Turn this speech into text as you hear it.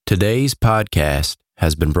Today's podcast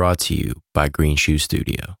has been brought to you by Green Shoe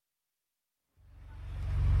Studio.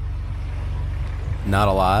 Not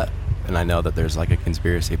a lot, and I know that there's like a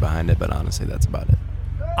conspiracy behind it, but honestly, that's about it.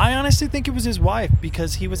 I honestly think it was his wife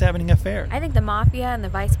because he was having an affair. I think the mafia and the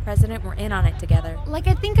vice president were in on it together. Like,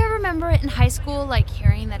 I think I remember it in high school, like,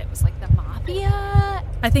 hearing that it was, like, the mafia.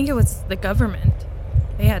 I think it was the government.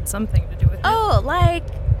 They had something to do with it. Oh,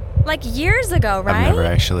 like years ago, right? I've never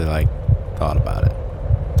actually, thought about it,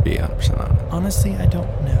 to be 100% honest. Honestly, I don't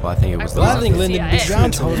know. Well, I think it was I think Lyndon B. CIA.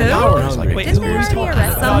 Johnson was Who? power hungry. Wait, Didn't who they was already talking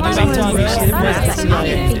arrest about? someone? Someone told me she didn't I have honestly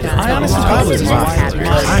I honestly thought thought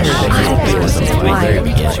it was his wife.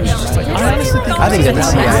 I think that the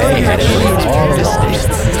CIA had all this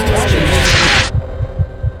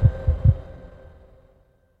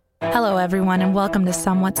Hello, everyone, and welcome to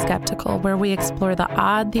Somewhat Skeptical, where we explore the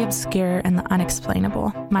odd, the obscure, and the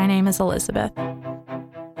unexplainable. My name is Elizabeth.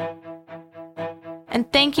 And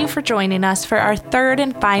thank you for joining us for our third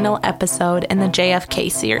and final episode in the JFK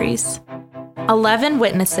series. 11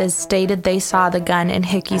 witnesses stated they saw the gun in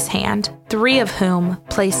Hickey's hand, 3 of whom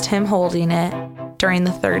placed him holding it during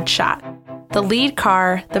the third shot. The lead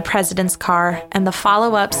car, the president's car, and the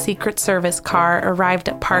follow-up Secret Service car arrived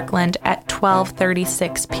at Parkland at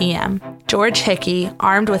 12:36 p.m. George Hickey,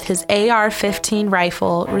 armed with his AR-15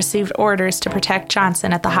 rifle, received orders to protect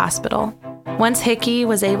Johnson at the hospital. Once Hickey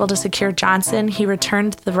was able to secure Johnson, he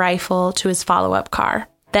returned the rifle to his follow-up car.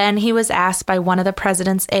 Then he was asked by one of the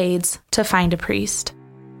president's aides to find a priest.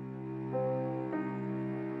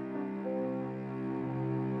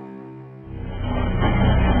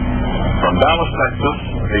 From Dallas, Texas,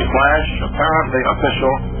 the flash, apparently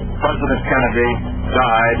official, President Kennedy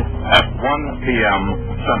died at 1 p.m.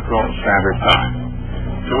 Central Standard Time,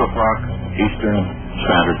 2 o'clock Eastern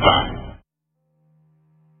Standard Time.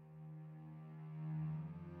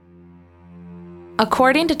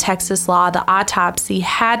 According to Texas law, the autopsy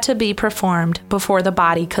had to be performed before the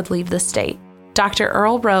body could leave the state. Dr.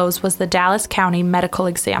 Earl Rose was the Dallas County medical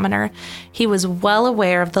examiner. He was well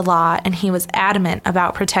aware of the law, and he was adamant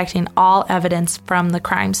about protecting all evidence from the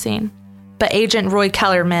crime scene. But Agent Roy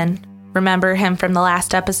Kellerman, remember him from the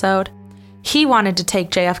last episode? He wanted to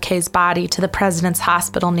take JFK's body to the president's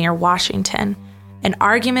hospital near Washington. An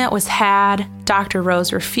argument was had. Dr.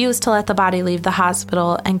 Rose refused to let the body leave the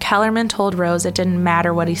hospital, and Kellerman told Rose it didn't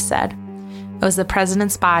matter what he said. It was the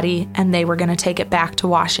president's body, and they were going to take it back to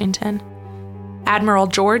Washington. Admiral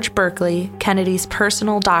George Berkeley, Kennedy's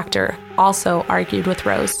personal doctor, also argued with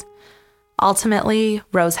Rose. Ultimately,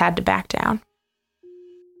 Rose had to back down.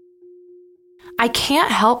 I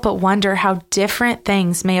can't help but wonder how different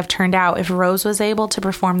things may have turned out if Rose was able to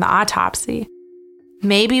perform the autopsy.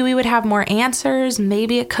 Maybe we would have more answers,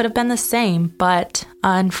 maybe it could have been the same, but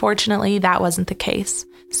unfortunately that wasn't the case.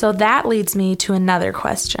 So that leads me to another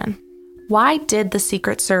question. Why did the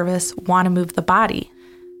Secret Service want to move the body?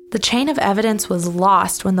 The chain of evidence was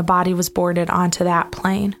lost when the body was boarded onto that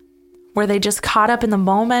plane. Were they just caught up in the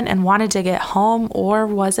moment and wanted to get home, or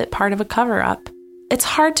was it part of a cover-up? It's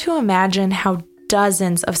hard to imagine how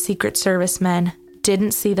dozens of Secret Service men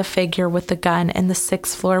didn't see the figure with the gun in the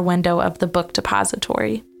 6th floor window of the book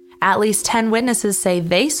depository. At least 10 witnesses say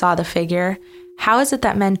they saw the figure. How is it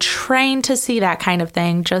that men trained to see that kind of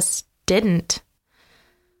thing just didn't?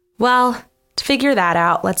 Well, to figure that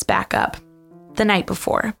out, let's back up. The night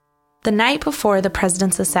before. The night before the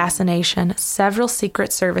president's assassination, several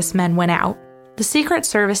Secret Service men went out. The Secret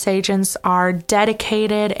Service agents are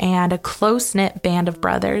dedicated and a close-knit band of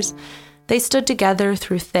brothers. They stood together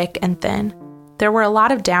through thick and thin. There were a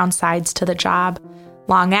lot of downsides to the job: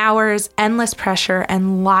 long hours, endless pressure,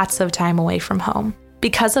 and lots of time away from home.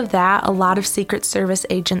 Because of that, a lot of Secret Service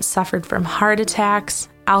agents suffered from heart attacks,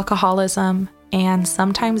 alcoholism, and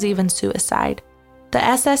sometimes even suicide. The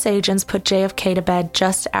SS agents put JFK to bed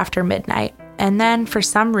just after midnight, and then, for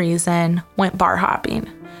some reason, went bar hopping.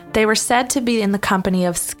 They were said to be in the company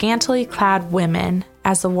of scantily clad women,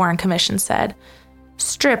 as the Warren Commission said.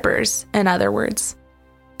 Strippers, in other words.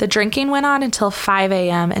 The drinking went on until 5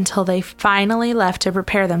 a.m. until they finally left to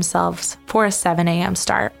prepare themselves for a 7 a.m.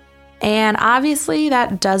 start. And obviously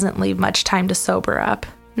that doesn't leave much time to sober up.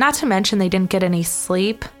 Not to mention they didn't get any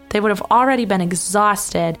sleep. They would have already been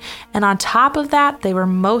exhausted, and on top of that, they were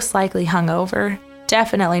most likely hungover.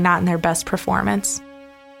 Definitely not in their best performance.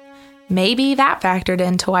 Maybe that factored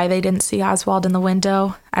into why they didn't see Oswald in the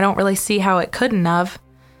window. I don't really see how it couldn't have.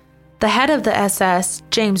 The head of the SS,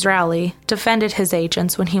 James Rowley, defended his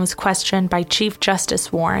agents when he was questioned by Chief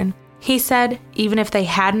Justice Warren. He said even if they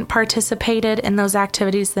hadn't participated in those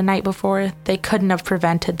activities the night before, they couldn't have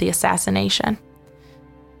prevented the assassination.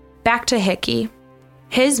 Back to Hickey.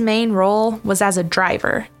 His main role was as a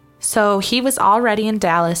driver. So he was already in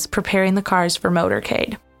Dallas preparing the cars for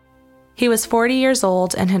motorcade. He was 40 years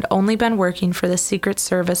old and had only been working for the Secret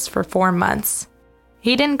Service for 4 months.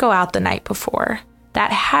 He didn't go out the night before.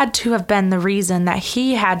 That had to have been the reason that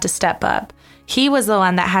he had to step up. He was the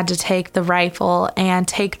one that had to take the rifle and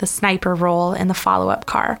take the sniper role in the follow-up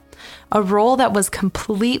car, a role that was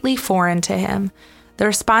completely foreign to him. The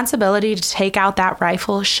responsibility to take out that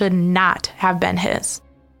rifle should not have been his.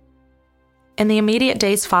 In the immediate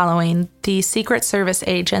days following, the Secret Service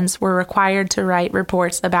agents were required to write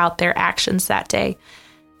reports about their actions that day,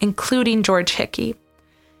 including George Hickey.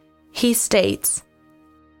 He states,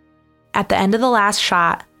 "At the end of the last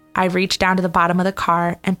shot, I reached down to the bottom of the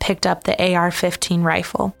car and picked up the AR-15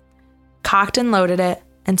 rifle, cocked and loaded it,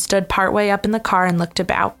 and stood partway up in the car and looked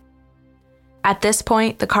about. At this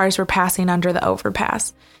point, the cars were passing under the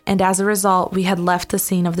overpass, and as a result, we had left the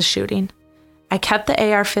scene of the shooting. I kept the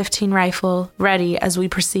AR-15 rifle ready as we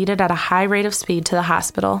proceeded at a high rate of speed to the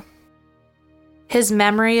hospital." His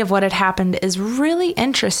memory of what had happened is really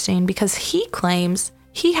interesting because he claims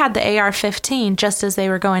he had the AR-15 just as they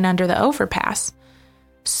were going under the overpass.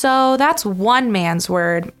 So that's one man's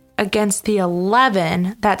word against the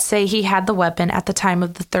 11 that say he had the weapon at the time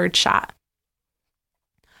of the third shot.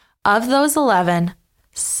 Of those 11,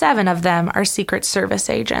 7 of them are Secret Service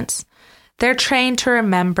agents. They're trained to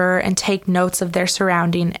remember and take notes of their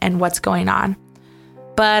surrounding and what's going on.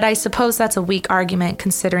 But I suppose that's a weak argument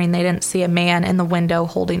considering they didn't see a man in the window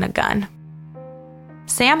holding a gun.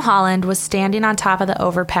 Sam Holland was standing on top of the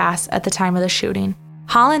overpass at the time of the shooting.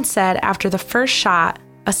 Holland said after the first shot,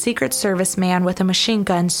 a Secret Service man with a machine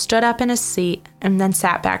gun stood up in his seat and then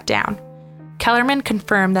sat back down. Kellerman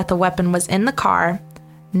confirmed that the weapon was in the car,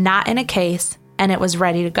 not in a case, and it was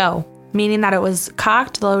ready to go, meaning that it was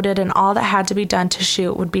cocked, loaded, and all that had to be done to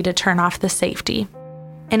shoot would be to turn off the safety.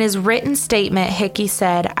 In his written statement, Hickey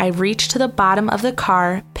said, "I reached to the bottom of the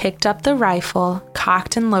car, picked up the rifle,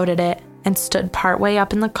 cocked and loaded it, and stood partway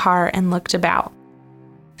up in the car and looked about."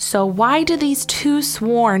 So why do these two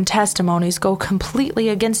sworn testimonies go completely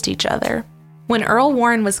against each other? When Earl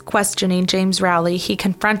Warren was questioning James Rowley, he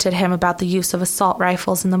confronted him about the use of assault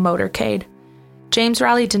rifles in the motorcade. James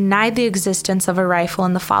Rowley denied the existence of a rifle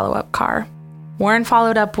in the follow-up car. Warren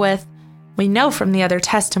followed up with, "We know from the other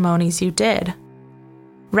testimonies you did."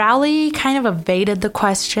 Rowley kind of evaded the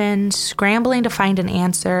question, scrambling to find an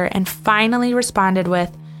answer, and finally responded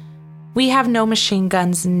with, "We have no machine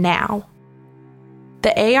guns now."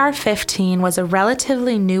 The AR-15 was a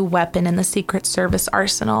relatively new weapon in the Secret Service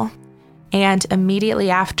arsenal, and immediately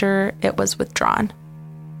after, it was withdrawn.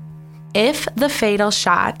 If the fatal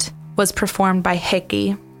shot was performed by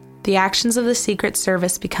Hickey, the actions of the Secret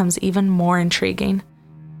Service becomes even more intriguing.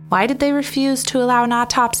 Why did they refuse to allow an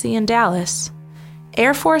autopsy in Dallas?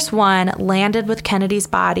 Air Force One landed with Kennedy's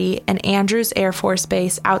body in Andrews Air Force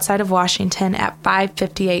Base outside of Washington at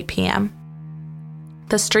 5:58 p.m.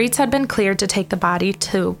 The streets had been cleared to take the body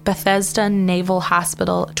to Bethesda Naval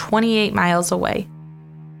Hospital, 28 miles away.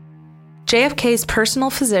 JFK's personal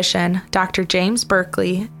physician, Dr. James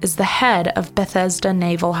Berkeley, is the head of Bethesda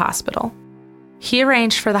Naval Hospital. He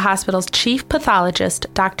arranged for the hospital's chief pathologist,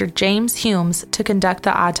 Dr. James Humes, to conduct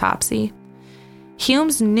the autopsy.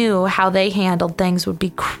 Humes knew how they handled things would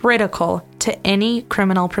be critical to any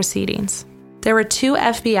criminal proceedings. There were 2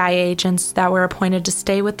 FBI agents that were appointed to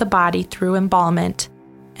stay with the body through embalmment,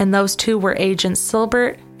 and those 2 were Agent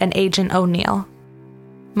Silbert and Agent O'Neill.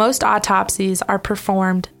 Most autopsies are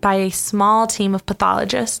performed by a small team of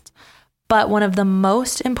pathologists, but one of the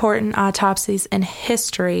most important autopsies in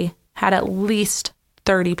history had at least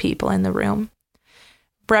 30 people in the room.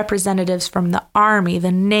 Representatives from the Army,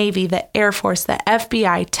 the Navy, the Air Force, the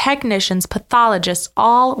FBI, technicians, pathologists,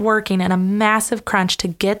 all working in a massive crunch to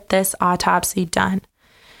get this autopsy done.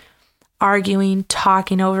 Arguing,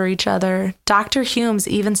 talking over each other. Dr. Humes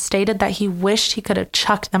even stated that he wished he could have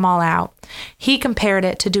chucked them all out. He compared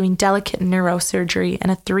it to doing delicate neurosurgery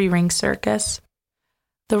in a 3-ring circus.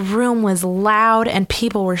 The room was loud and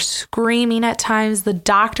people were screaming at times. The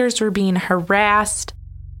doctors were being harassed.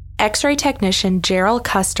 X-ray technician Gerald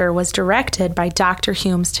Custer was directed by Dr.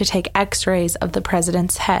 Humes to take X-rays of the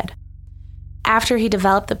president's head. After he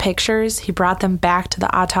developed the pictures, he brought them back to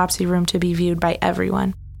the autopsy room to be viewed by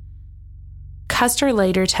everyone. Custer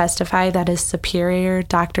later testified that his superior,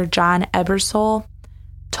 Dr. John Ebersole,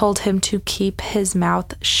 told him to keep his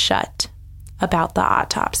mouth shut about the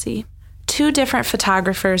autopsy. 2 different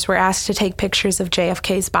photographers were asked to take pictures of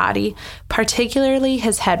JFK's body, particularly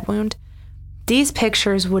his head wound. These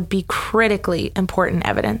pictures would be critically important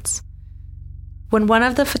evidence. When one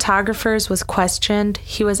of the photographers was questioned,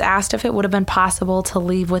 he was asked if it would have been possible to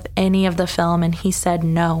leave with any of the film, and he said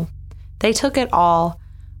no. They took it all,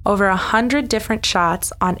 over 100 different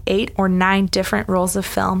shots on 8 or 9 different rolls of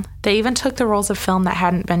film. They even took the rolls of film that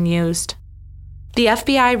hadn't been used. The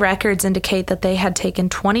FBI records indicate that they had taken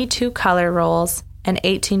 22 color rolls and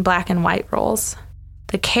 18 black and white rolls.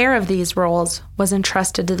 The care of these rolls was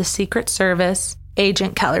entrusted to the Secret Service,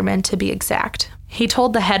 Agent Kellerman to be exact. He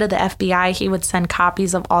told the head of the FBI he would send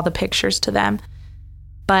copies of all the pictures to them,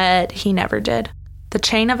 but he never did. The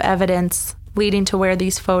chain of evidence leading to where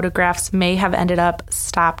these photographs may have ended up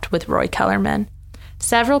stopped with Roy Kellerman.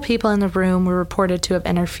 Several people in the room were reported to have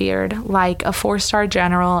interfered, like a 4-star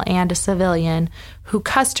general and a civilian who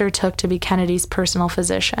Custer took to be Kennedy's personal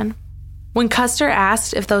physician. When Custer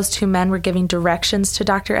asked if those 2 men were giving directions to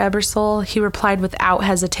Dr. Ebersole, he replied without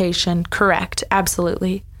hesitation, correct,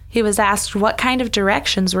 absolutely. He was asked what kind of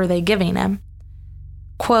directions were they giving him.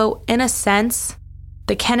 Quote, in a sense,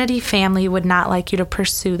 the Kennedy family would not like you to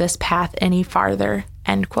pursue this path any farther,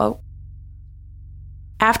 end quote.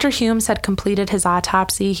 After Humes had completed his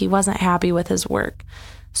autopsy, he wasn't happy with his work.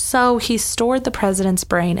 So he stored the president's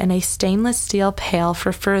brain in a stainless steel pail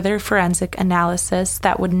for further forensic analysis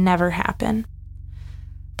that would never happen.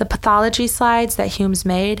 The pathology slides that Humes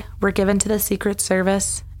made were given to the Secret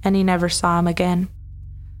Service, and he never saw them again.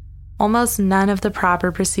 Almost none of the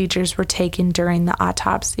proper procedures were taken during the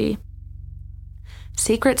autopsy.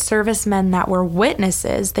 Secret Service men that were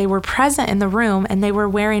witnesses, they were present in the room and they were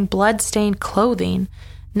wearing blood-stained clothing.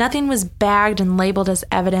 Nothing was bagged and labeled as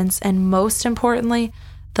evidence, and most importantly,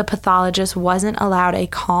 the pathologist wasn't allowed a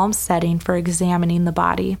calm setting for examining the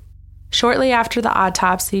body. Shortly after the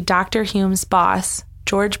autopsy, Dr. Humes' boss,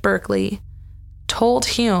 George Berkeley, told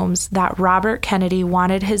Humes that Robert Kennedy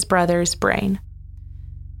wanted his brother's brain.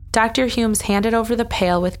 Dr. Humes handed over the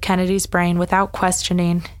pail with Kennedy's brain without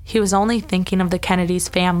questioning. He was only thinking of the Kennedys'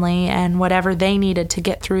 family and whatever they needed to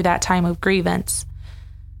get through that time of grievance.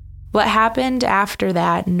 What happened after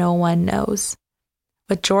that, no one knows.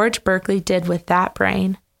 What George Berkeley did with that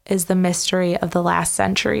brain is the mystery of the last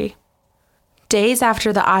century. Days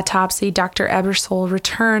after the autopsy, Dr. Ebersole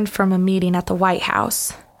returned from a meeting at the White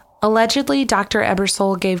House. Allegedly, Dr.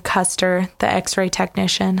 Ebersole gave Custer, the X-ray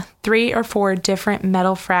technician, 3 or 4 different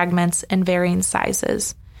metal fragments in varying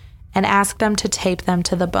sizes and asked them to tape them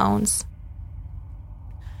to the bones.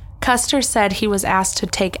 Custer said he was asked to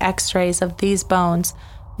take X-rays of these bones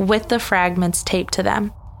with the fragments taped to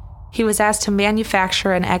them. He was asked to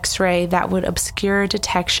manufacture an X-ray that would obscure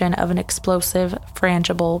detection of an explosive,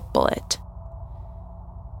 frangible bullet.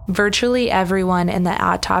 Virtually everyone in the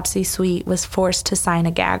autopsy suite was forced to sign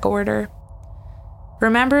a gag order.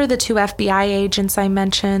 Remember the 2 FBI agents I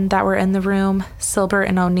mentioned that were in the room, Silbert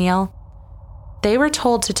and O'Neill? They were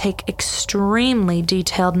told to take extremely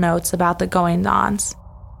detailed notes about the goings-ons.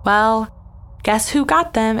 Well, guess who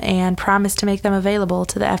got them and promised to make them available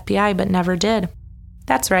to the FBI but never did?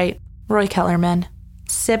 That's right, Roy Kellerman.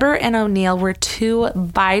 Silbert and O'Neill were 2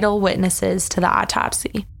 vital witnesses to the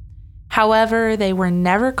autopsy. However, they were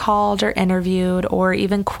never called or interviewed or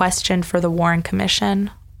even questioned for the Warren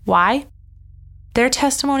Commission. Why? Their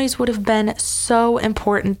testimonies would have been so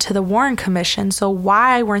important to the Warren Commission, so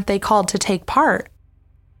why weren't they called to take part?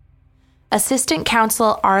 Assistant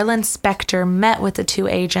Counsel Arlen Specter met with the 2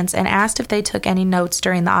 agents and asked if they took any notes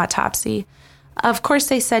during the autopsy. Of course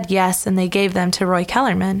they said yes, and they gave them to Roy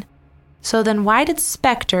Kellerman. So then why did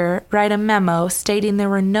Specter write a memo stating there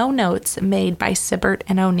were no notes made by Silbert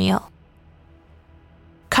and O'Neill?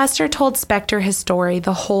 Custer told Specter his story,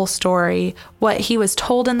 the whole story, what he was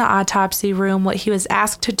told in the autopsy room, what he was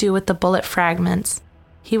asked to do with the bullet fragments.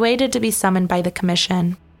 He waited to be summoned by the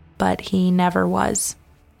commission, but he never was.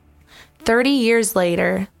 30 years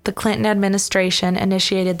later, the Clinton administration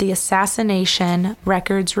initiated the Assassination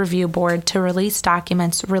Records Review Board to release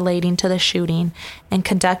documents relating to the shooting and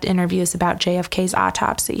conduct interviews about JFK's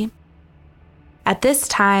autopsy. At this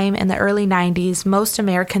time, in the early 90s, most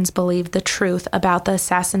Americans believed the truth about the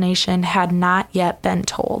assassination had not yet been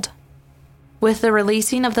told. With the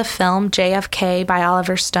releasing of the film JFK by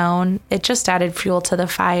Oliver Stone, it just added fuel to the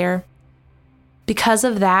fire. Because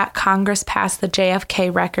of that, Congress passed the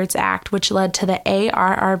JFK Records Act, which led to the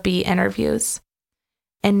ARRB interviews.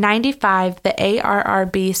 In '95, the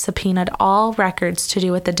ARRB subpoenaed all records to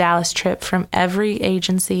do with the Dallas trip from every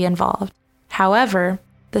agency involved. However,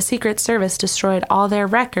 the Secret Service destroyed all their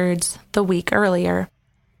records the week earlier.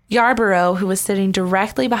 Yarborough, who was sitting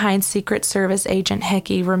directly behind Secret Service agent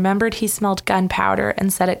Hickey, remembered he smelled gunpowder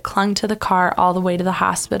and said it clung to the car all the way to the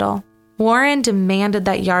hospital. Warren demanded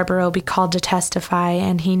that Yarborough be called to testify,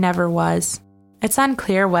 and he never was. It's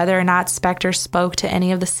unclear whether or not Spector spoke to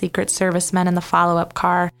any of the Secret Service men in the follow-up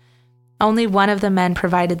car. Only one of the men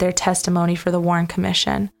provided their testimony for the Warren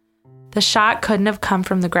Commission. The shot couldn't have come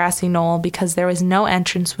from the grassy knoll because there was no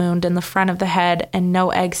entrance wound in the front of the head and no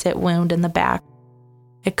exit wound in the back.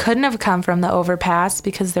 It couldn't have come from the overpass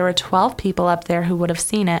because there were 12 people up there who would have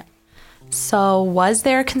seen it. So was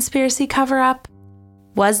there a conspiracy cover-up?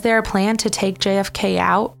 Was there a plan to take JFK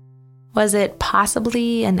out? Was it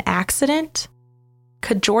possibly an accident?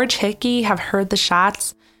 Could George Hickey have heard the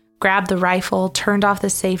shots, grabbed the rifle, turned off the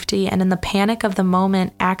safety, and in the panic of the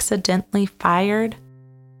moment accidentally fired?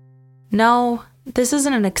 No, this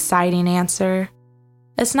isn't an exciting answer.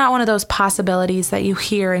 It's not one of those possibilities that you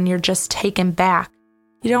hear and you're just taken back.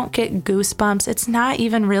 You don't get goosebumps. It's not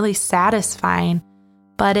even really satisfying,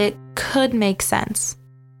 but it could make sense.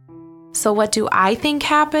 So what do I think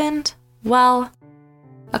happened? Well,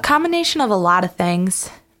 a combination of a lot of things.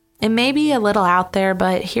 It may be a little out there,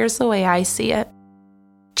 but here's the way I see it.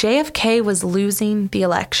 JFK was losing the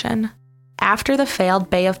election. After the failed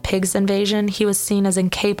Bay of Pigs invasion, he was seen as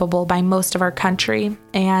incapable by most of our country,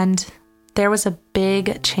 and there was a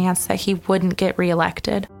big chance that he wouldn't get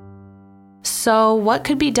reelected. So what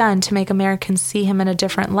could be done to make Americans see him in a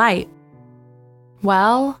different light?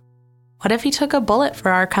 Well, what if he took a bullet for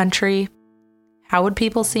our country? How would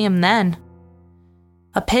people see him then?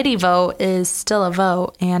 A pity vote is still a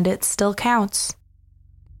vote, and it still counts.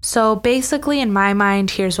 So basically, in my mind,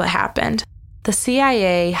 here's what happened. The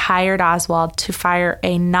CIA hired Oswald to fire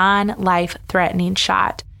a non-life-threatening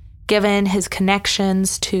shot. Given his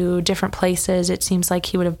connections to different places, it seems like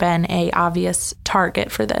he would have been an obvious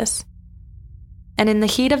target for this. And in the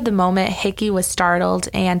heat of the moment, Hickey was startled,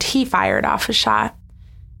 and he fired off a shot.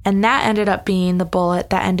 And that ended up being the bullet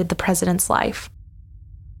that ended the president's life.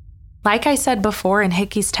 Like I said before in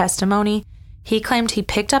Hickey's testimony, he claimed he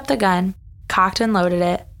picked up the gun, cocked and loaded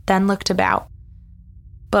it, then looked about.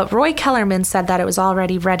 But Roy Kellerman said that it was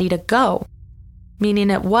already ready to go, meaning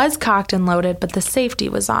it was cocked and loaded, but the safety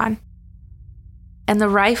was on. And the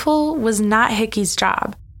rifle was not Hickey's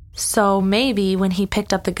job, so maybe when he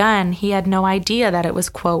picked up the gun, he had no idea that it was,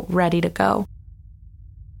 quote, ready to go.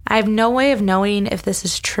 I have no way of knowing if this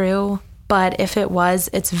is true, but if it was,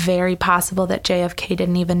 it's very possible that JFK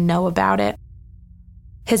didn't even know about it.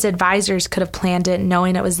 His advisors could have planned it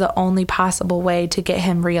knowing it was the only possible way to get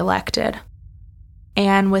him reelected.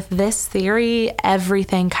 And with this theory,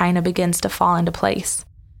 everything kind of begins to fall into place.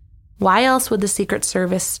 Why else would the Secret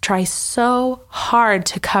Service try so hard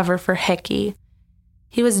to cover for Hickey?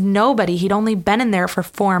 He was nobody. He'd only been in there for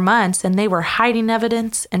 4 months, and they were hiding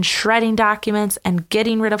evidence and shredding documents and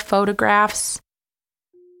getting rid of photographs.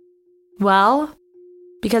 Well,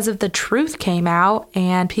 because if the truth came out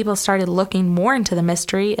and people started looking more into the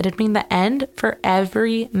mystery, it'd mean the end for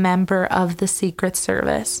every member of the Secret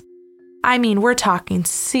Service. I mean, we're talking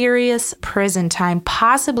serious prison time,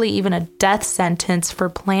 possibly even a death sentence for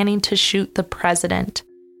planning to shoot the president.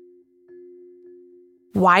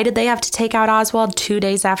 Why did they have to take out Oswald 2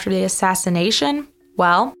 days after the assassination?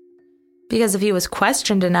 Well, because if he was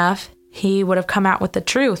questioned enough, he would have come out with the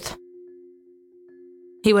truth.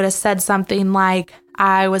 He would have said something like,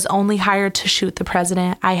 I was only hired to shoot the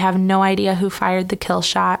president. I have no idea who fired the kill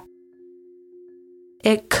shot.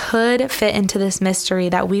 It could fit into this mystery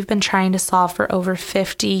that we've been trying to solve for over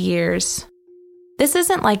 50 years. This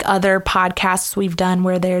isn't like other podcasts we've done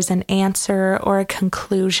where there's an answer or a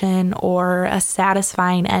conclusion or a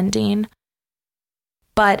satisfying ending.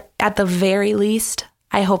 But at the very least,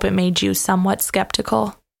 I hope it made you somewhat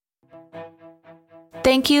skeptical.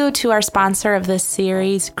 Thank you to our sponsor of this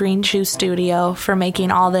series, Green Shoe Studio, for making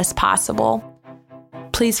all this possible.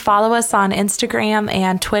 Please follow us on Instagram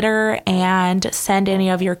and Twitter and send any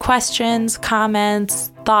of your questions,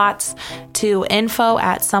 comments, thoughts to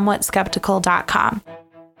info@somewhatskeptical.com.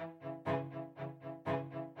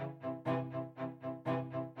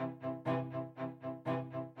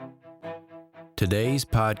 Today's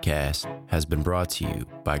podcast has been brought to you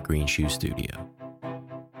by Green Shoe Studio.